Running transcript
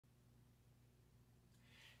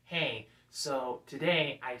So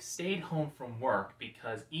today I stayed home from work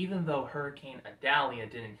because even though Hurricane Idalia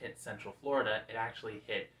didn't hit Central Florida, it actually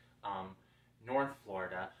hit North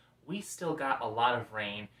Florida. We still got a lot of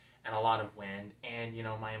rain and a lot of wind, and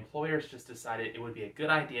my employers just decided it would be a good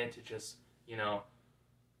idea to just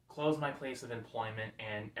close my place of employment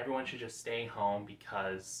and everyone should just stay home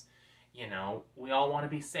because we all want to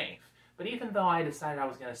be safe. But even though I decided I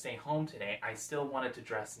was going to stay home today, I still wanted to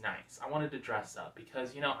dress nice. I wanted to dress up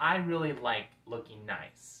because, I really like looking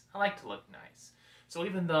nice. I like to look nice. So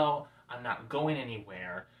even though I'm not going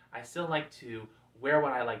anywhere, I still like to wear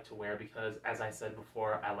what I like to wear because, as I said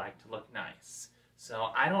before, I like to look nice. So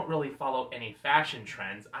I don't really follow any fashion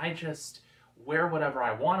trends. I just wear whatever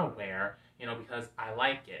I want to wear, because I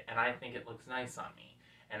like it and I think it looks nice on me.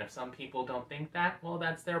 And if some people don't think that, well,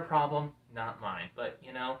 that's their problem, not mine. But,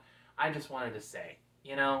 I just wanted to say,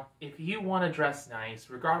 if you want to dress nice,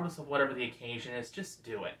 regardless of whatever the occasion is, just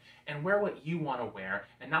do it. And wear what you want to wear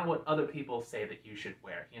and not what other people say that you should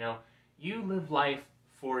wear. You live life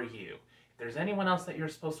for you. If there's anyone else that you're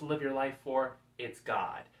supposed to live your life for, it's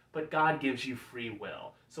God. But God gives you free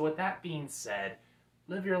will. So with that being said,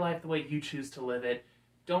 live your life the way you choose to live it.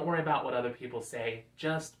 Don't worry about what other people say.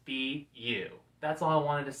 Just be you. That's all I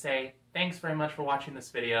wanted to say. Thanks very much for watching this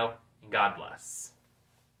video, and God bless.